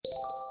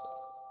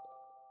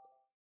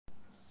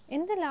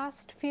In the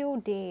last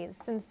few days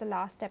since the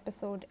last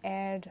episode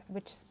aired,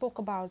 which spoke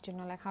about,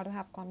 like how to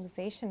have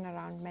conversation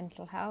around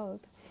mental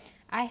health,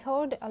 I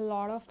heard a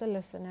lot of the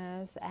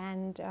listeners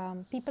and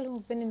people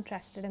who've been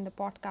interested in the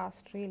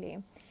podcast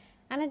really.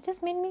 And it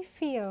just made me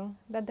feel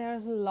that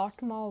there's a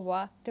lot more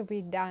work to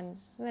be done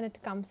when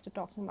it comes to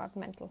talking about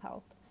mental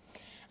health.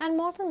 And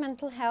more than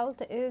mental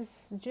health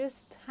is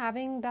just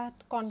having that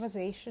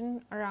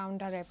conversation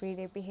around our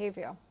everyday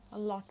behavior. A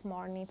lot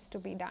more needs to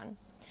be done.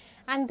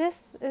 And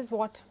this is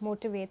what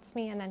motivates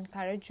me and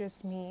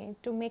encourages me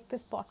to make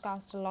this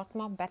podcast a lot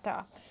more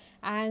better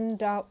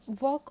and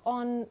work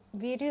on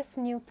various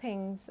new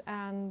things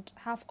and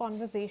have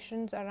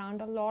conversations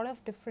around a lot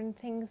of different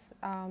things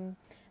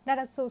that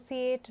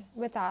associate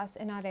with us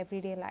in our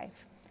everyday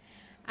life.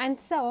 And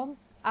so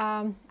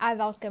I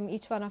welcome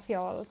each one of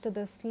y'all to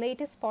this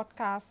latest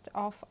podcast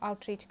of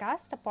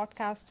Outreachcast, a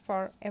podcast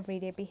for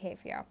everyday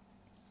behavior.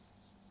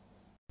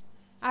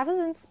 I was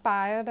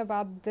inspired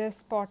about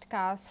this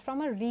podcast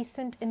from a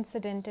recent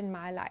incident in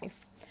my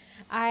life.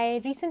 I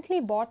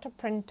recently bought a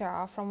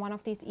printer from one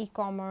of these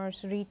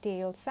e-commerce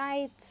retail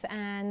sites,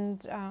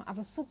 and I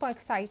was super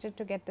excited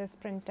to get this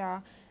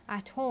printer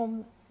at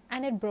home,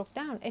 and it broke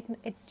down.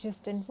 It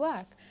just didn't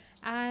work.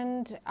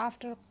 And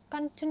after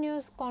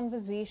continuous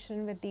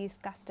conversation with these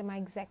customer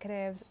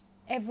executives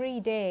every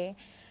day,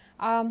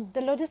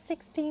 the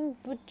logistics team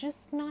would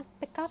just not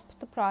pick up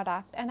the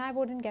product, and I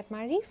wouldn't get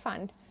my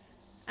refund.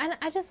 And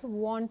I just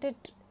wanted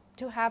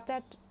to have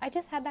that, I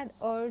just had that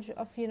urge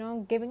of,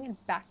 giving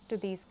it back to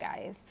these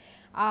guys.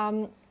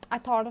 I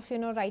thought of,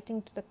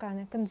 writing to the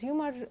kind of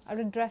consumer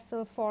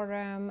redressal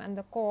forum and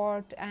the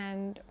court,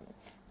 and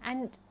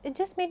it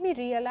just made me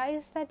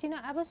realize that,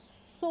 I was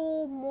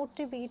so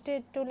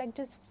motivated to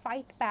just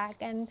fight back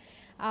and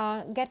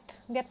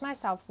get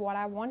myself what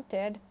I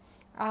wanted,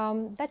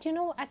 that,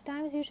 at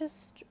times you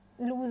just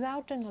lose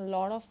out on a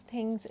lot of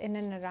things in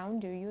and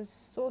around you. You're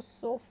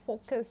so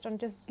focused on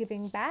just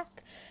giving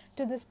back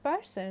to this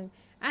person,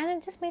 and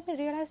it just made me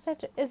realize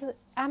that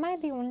am I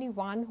the only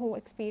one who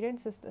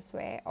experiences this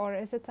way, or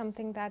is it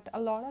something that a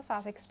lot of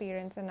us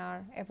experience in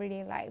our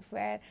everyday life,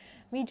 where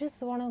we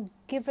just want to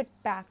give it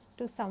back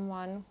to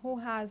someone who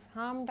has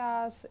harmed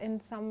us in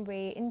some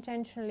way,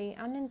 intentionally,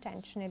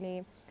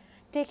 unintentionally.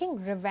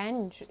 Taking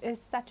revenge is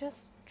such a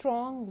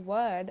strong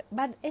word,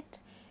 but it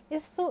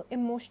is so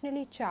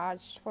emotionally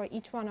charged for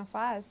each one of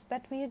us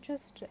that we are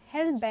just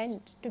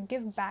hell-bent to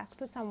give back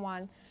to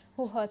someone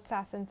who hurts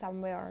us in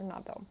some way or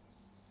another.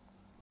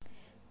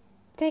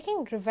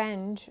 Taking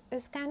revenge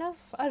is kind of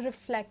a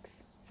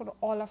reflex for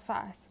all of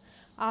us.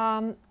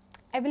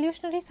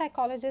 Evolutionary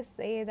psychologists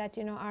say that,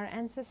 our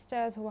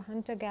ancestors who were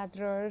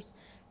hunter-gatherers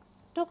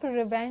took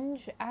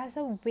revenge as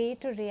a way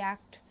to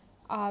react,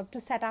 to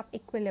set up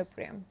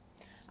equilibrium.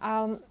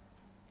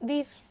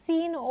 We've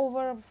seen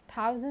over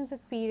thousands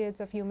of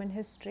periods of human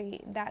history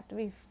that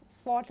we've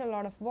fought a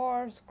lot of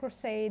wars,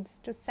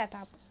 crusades to set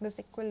up this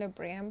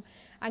equilibrium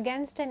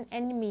against an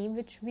enemy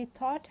which we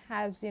thought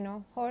has,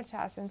 hurt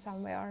us in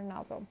some way or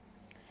another.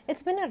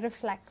 It's been a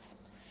reflex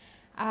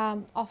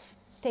of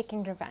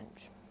taking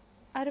revenge.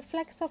 A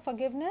reflex for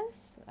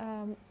forgiveness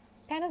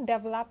kind of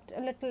developed a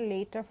little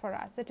later for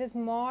us. It is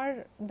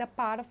more the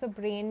part of the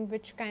brain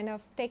which kind of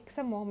takes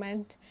a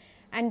moment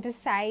and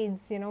decides,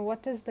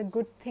 what is the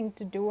good thing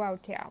to do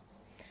out here.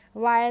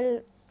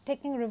 While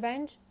taking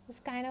revenge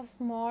is kind of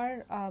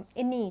more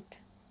innate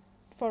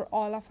for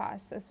all of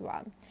us as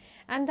well.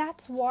 And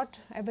that's what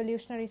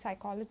evolutionary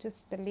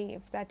psychologists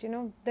believe, that,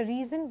 the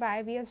reason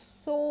why we are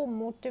so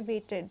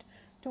motivated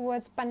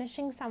towards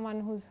punishing someone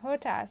who's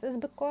hurt us is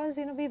because,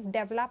 we've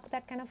developed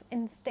that kind of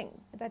instinct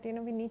that,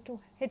 we need to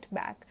hit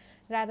back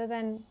rather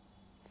than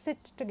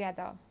sit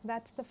together.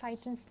 That's the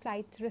fight and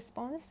flight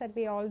response that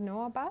we all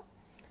know about.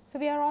 So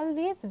we are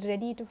always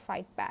ready to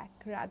fight back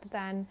rather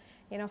than,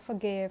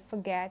 forgive,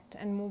 forget,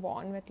 and move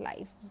on with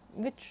life,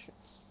 which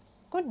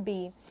could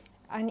be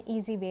an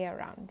easy way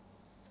around.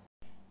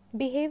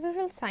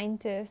 Behavioral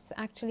scientists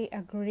actually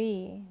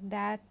agree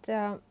that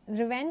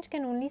revenge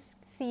can only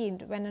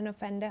succeed when an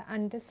offender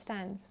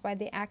understands why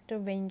the act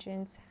of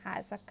vengeance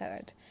has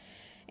occurred.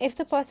 If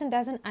the person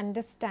doesn't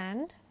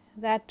understand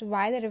that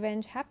why the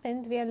revenge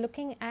happened, we are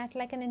looking at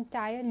like an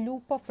entire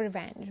loop of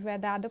revenge where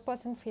the other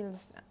person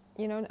feels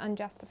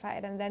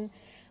unjustified, and then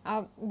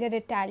they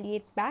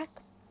retaliate back.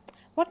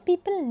 What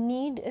people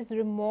need is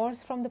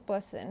remorse from the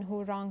person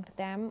who wronged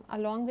them,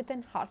 along with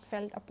an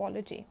heartfelt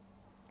apology.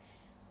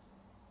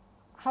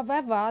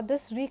 However,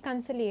 this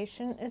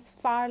reconciliation is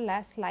far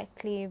less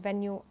likely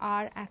when you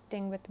are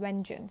acting with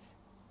vengeance.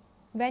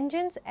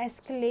 Vengeance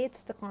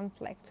escalates the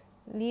conflict,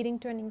 leading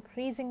to an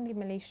increasingly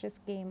malicious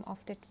game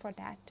of tit for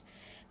tat.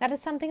 That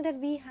is something that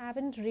we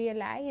haven't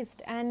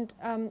realized. And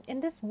in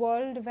this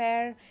world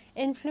where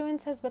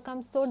influence has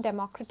become so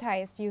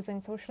democratized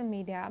using social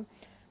media,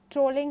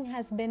 trolling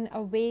has been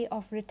a way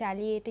of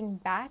retaliating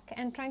back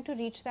and trying to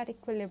reach that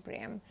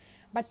equilibrium.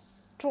 But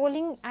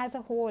trolling as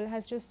a whole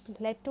has just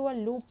led to a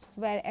loop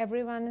where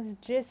everyone is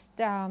just,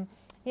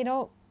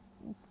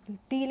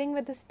 dealing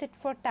with this tit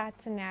for tat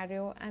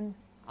scenario, and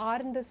are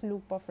in this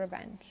loop of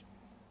revenge.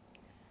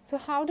 So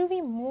how do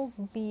we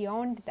move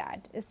beyond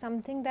that is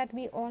something that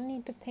we all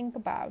need to think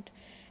about.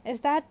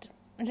 Is that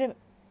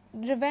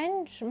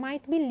revenge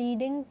might be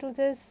leading to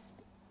this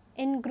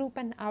in-group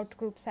and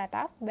out-group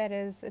setup,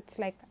 whereas it's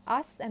like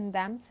us and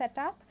them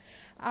setup.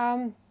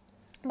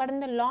 But in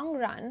the long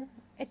run,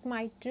 it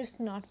might just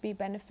not be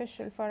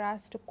beneficial for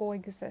us to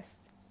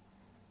coexist.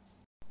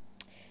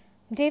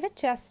 David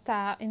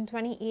Chesta in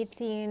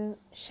 2018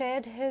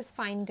 shared his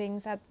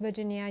findings at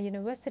Virginia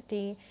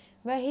University,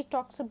 where he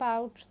talks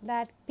about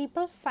that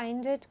people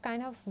find it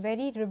kind of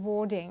very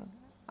rewarding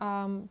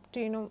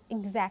to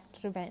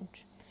exact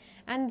revenge,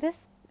 and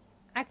this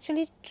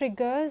actually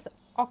triggers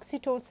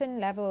oxytocin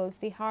levels,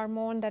 the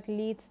hormone that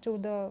leads to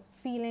the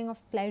feeling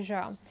of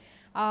pleasure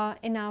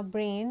in our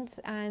brains,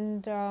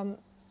 and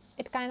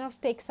it kind of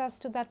takes us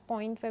to that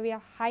point where we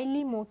are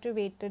highly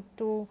motivated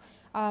to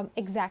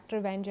exact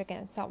revenge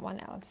against someone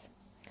else.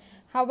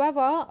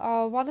 However,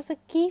 one of the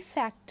key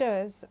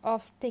factors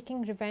of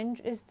taking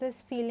revenge is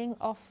this feeling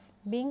of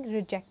being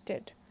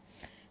rejected.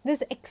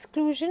 This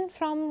exclusion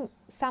from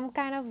some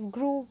kind of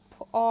group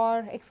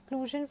or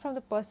exclusion from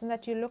the person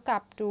that you look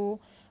up to.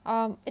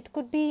 It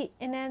could be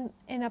in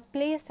a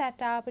play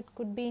setup, it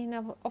could be in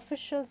an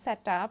official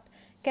setup,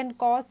 can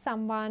cause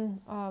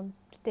someone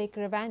to take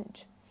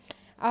revenge.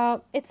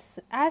 It's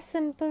as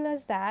simple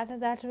as that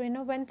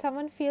when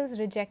someone feels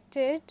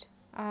rejected,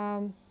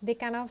 they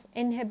kind of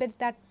inhibit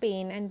that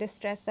pain and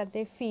distress that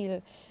they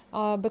feel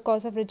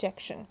because of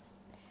rejection.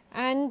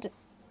 And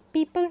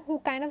people who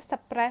kind of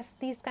suppress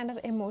these kind of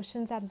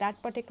emotions at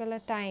that particular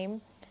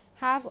time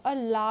have a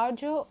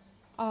larger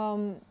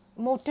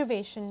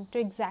motivation to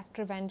exact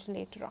revenge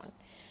later on.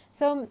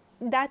 So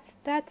that's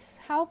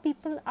how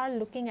people are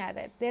looking at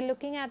it. They're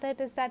looking at it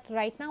is that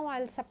right now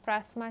I'll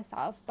suppress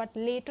myself, but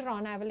later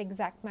on I will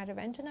exact my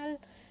revenge and I'll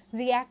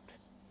react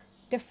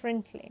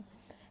differently.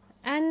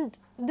 And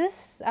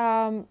this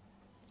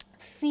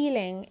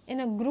feeling in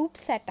a group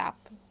setup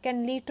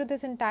can lead to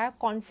this entire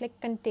conflict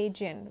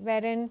contagion,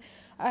 wherein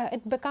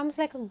it becomes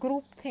like a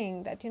group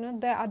thing that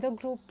the other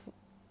group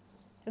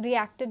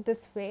reacted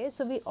this way,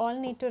 so we all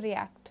need to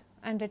react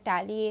and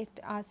retaliate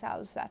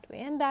ourselves that way.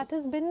 And that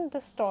has been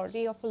the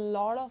story of a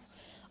lot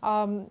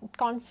of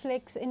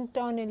conflicts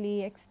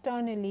internally,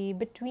 externally,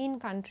 between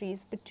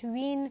countries,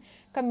 between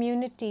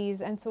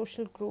communities and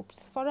social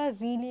groups for a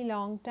really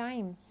long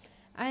time.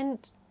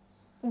 And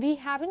we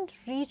haven't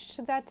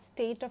reached that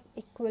state of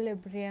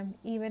equilibrium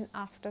even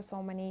after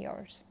so many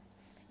years.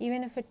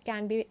 Even if it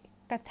can be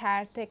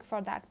cathartic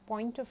for that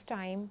point of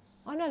time,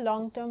 on a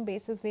long-term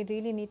basis, we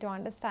really need to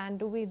understand,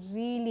 do we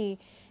really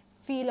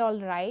feel all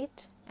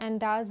right? And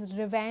does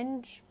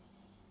revenge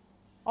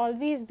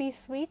always be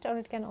sweet, or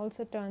it can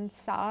also turn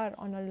sour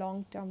on a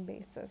long-term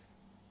basis?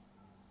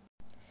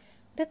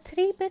 The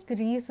three big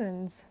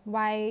reasons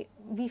why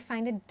we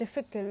find it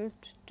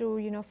difficult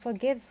to,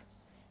 forgive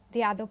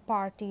the other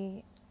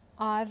party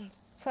are,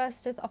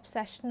 first is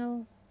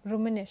obsessional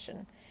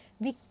rumination.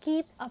 We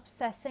keep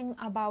obsessing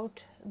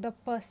about the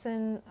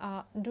person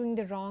doing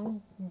the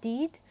wrong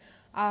deed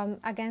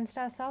against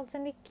ourselves,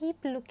 and we keep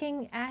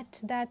looking at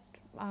that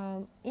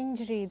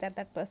injury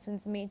that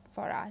person's made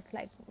for us.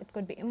 Like, it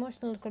could be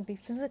emotional, it could be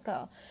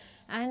physical,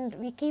 and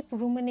we keep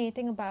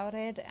ruminating about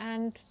it,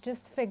 and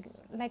just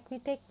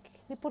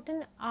we put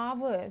in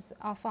hours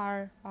of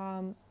our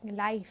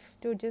life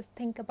to just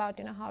think about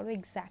how to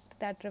exact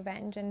that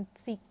revenge and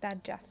seek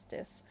that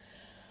justice.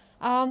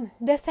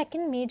 The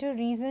second major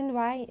reason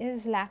why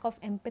is lack of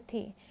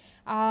empathy.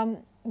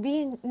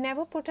 We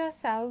never put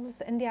ourselves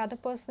in the other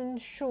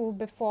person's shoe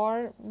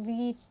before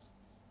we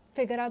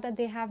figure out that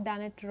they have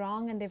done it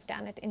wrong and they've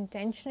done it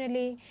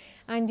intentionally.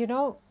 And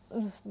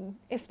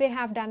if they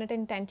have done it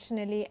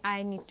intentionally,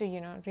 I need to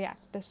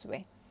react this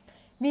way.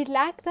 We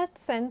lack that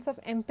sense of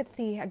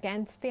empathy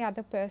against the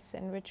other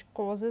person, which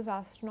causes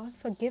us to not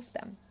forgive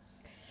them.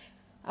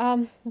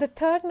 The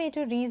third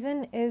major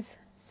reason is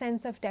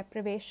sense of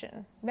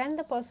deprivation. When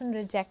the person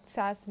rejects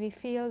us, we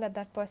feel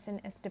that person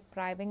is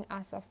depriving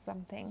us of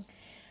something.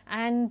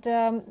 And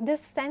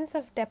this sense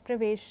of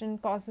deprivation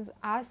causes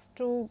us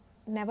to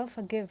never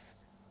forgive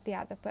the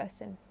other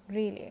person,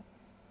 really.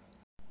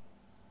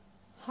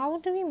 How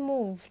do we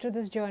move to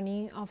this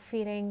journey of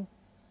feeling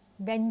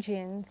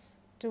vengeance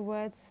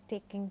towards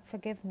taking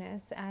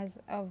forgiveness as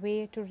a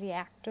way to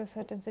react to a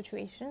certain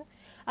situation?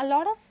 A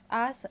lot of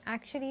us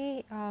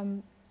actually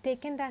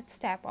taken that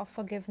step of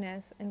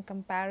forgiveness in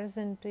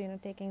comparison to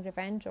taking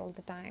revenge all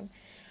the time,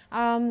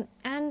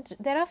 and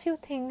there are a few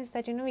things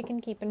that we can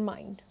keep in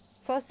mind.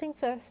 First thing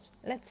first,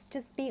 let's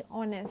just be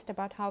honest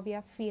about how we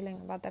are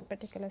feeling about that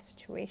particular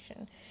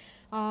situation.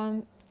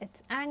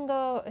 It's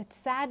anger, it's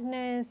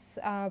sadness,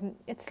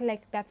 it's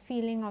like that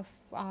feeling of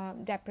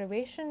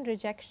deprivation,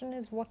 rejection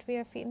is what we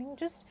are feeling.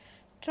 Just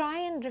try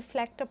and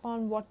reflect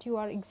upon what you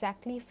are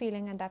exactly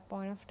feeling at that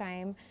point of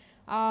time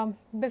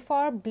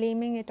before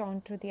blaming it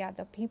onto the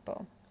other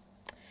people.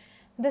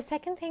 The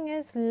second thing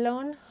is,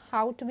 learn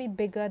how to be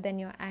bigger than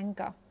your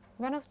anger.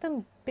 one of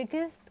the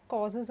biggest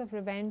causes of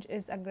revenge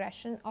is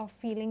aggression or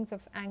feelings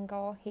of anger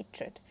or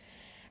hatred.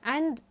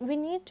 And we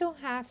need to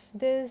have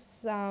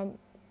this,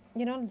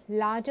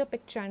 larger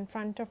picture in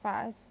front of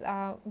us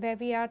where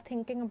we are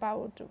thinking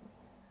about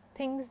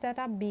things that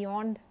are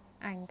beyond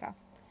anger.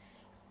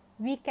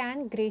 We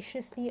can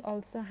graciously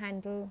also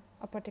handle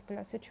a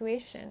particular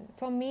situation.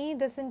 For me,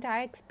 this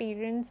entire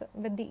experience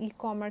with the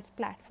e-commerce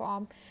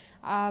platform,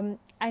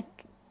 I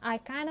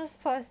kind of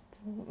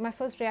my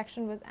first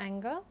reaction was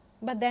anger,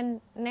 but then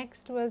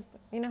next was,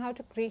 how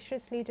to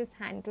graciously just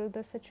handle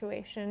the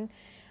situation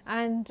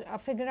and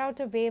figure out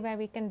a way where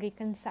we can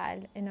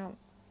reconcile in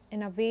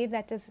a way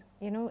that is,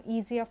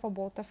 easier for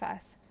both of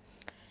us.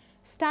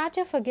 Start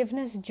your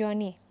forgiveness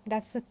journey.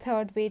 That's the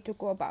third way to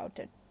go about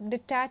it.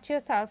 Detach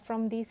yourself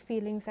from these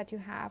feelings that you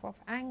have of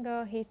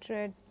anger,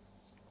 hatred.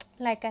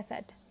 Like I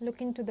said,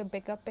 look into the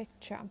bigger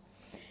picture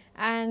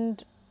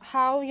and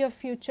how your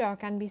future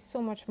can be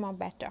so much more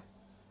better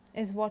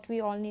is what we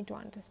all need to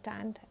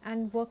understand,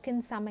 and work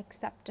in some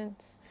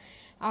acceptance.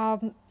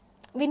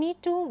 We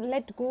need to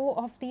let go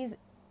of these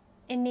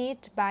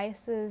innate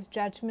biases,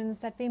 judgments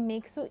that we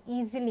make so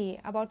easily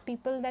about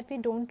people that we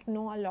don't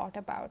know a lot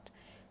about.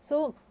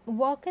 So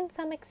work in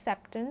some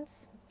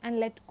acceptance and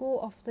let go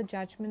of the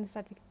judgments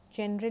that we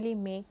generally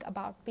make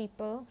about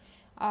people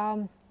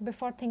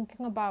before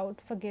thinking about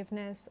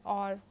forgiveness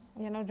or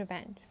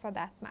revenge for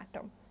that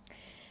matter.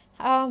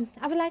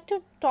 I would like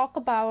to talk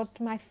about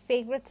my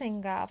favorite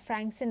singer,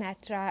 Frank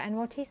Sinatra, and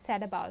what he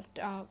said about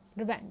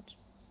revenge.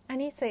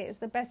 And he says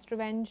the best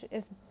revenge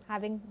is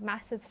having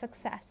massive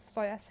success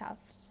for yourself.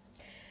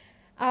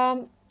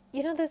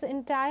 This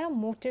entire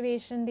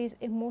motivation, these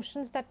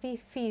emotions that we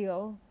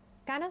feel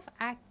kind of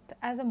act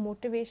as a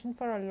motivation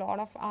for a lot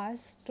of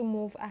us to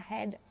move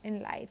ahead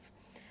in life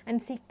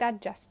and seek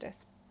that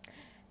justice.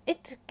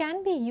 It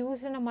can be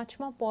used in a much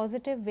more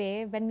positive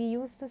way when we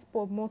use this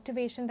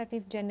motivation that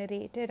we've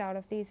generated out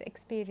of these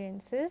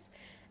experiences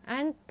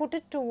and put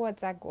it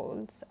towards our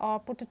goals, or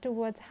put it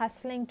towards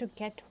hustling to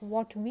get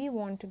what we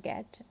want to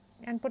get,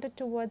 and put it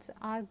towards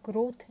our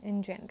growth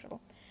in general.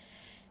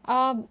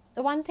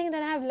 One thing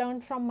that I have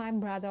learned from my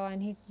brother,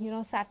 and he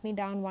sat me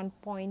down one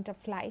point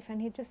of life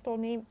and he just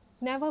told me,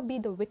 never be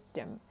the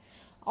victim.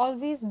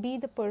 Always be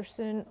the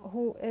person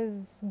who is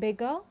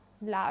bigger,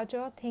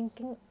 larger,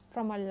 thinking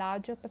from a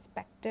larger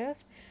perspective,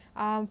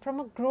 from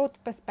a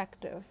growth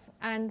perspective,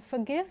 and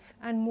forgive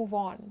and move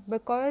on,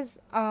 because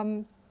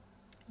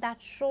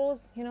that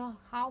shows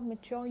how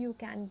mature you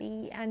can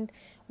be, and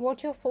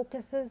what your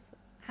focuses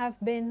have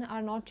been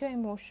are not your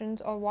emotions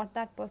or what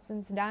that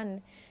person's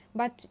done,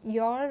 but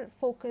your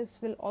focus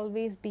will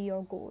always be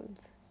your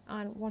goals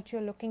and what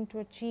you're looking to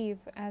achieve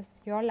as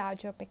your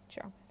larger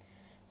picture.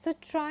 So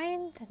try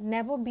and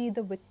never be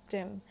the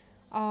victim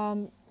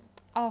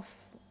of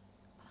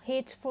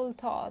hateful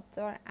thoughts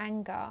or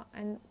anger,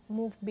 and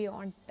move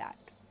beyond that.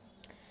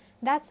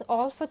 That's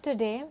all for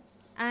today.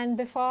 And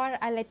before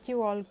I let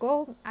you all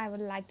go, I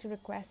would like to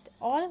request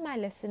all my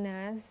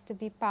listeners to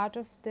be part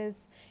of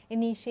this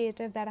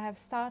initiative that I have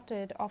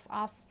started of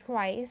Ask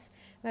Twice,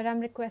 where I'm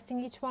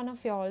requesting each one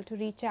of y'all to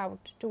reach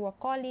out to a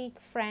colleague,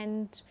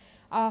 friend,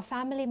 a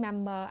family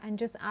member, and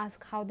just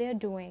ask how they're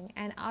doing,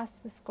 and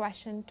ask this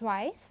question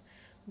twice,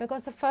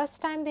 because the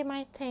first time they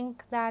might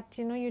think that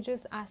you're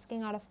just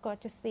asking out of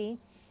courtesy,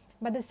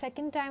 but the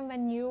second time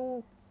when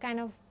you kind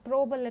of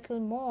probe a little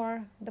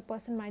more, the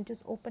person might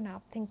just open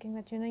up, thinking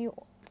that you're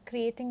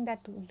creating that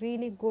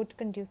really good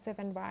conducive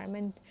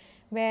environment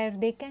where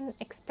they can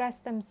express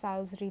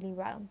themselves really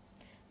well.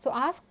 So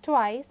ask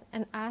twice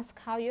and ask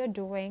how you're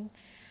doing.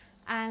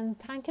 And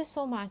thank you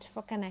so much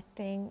for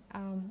connecting.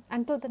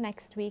 Until the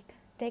next week,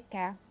 take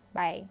care.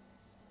 Bye.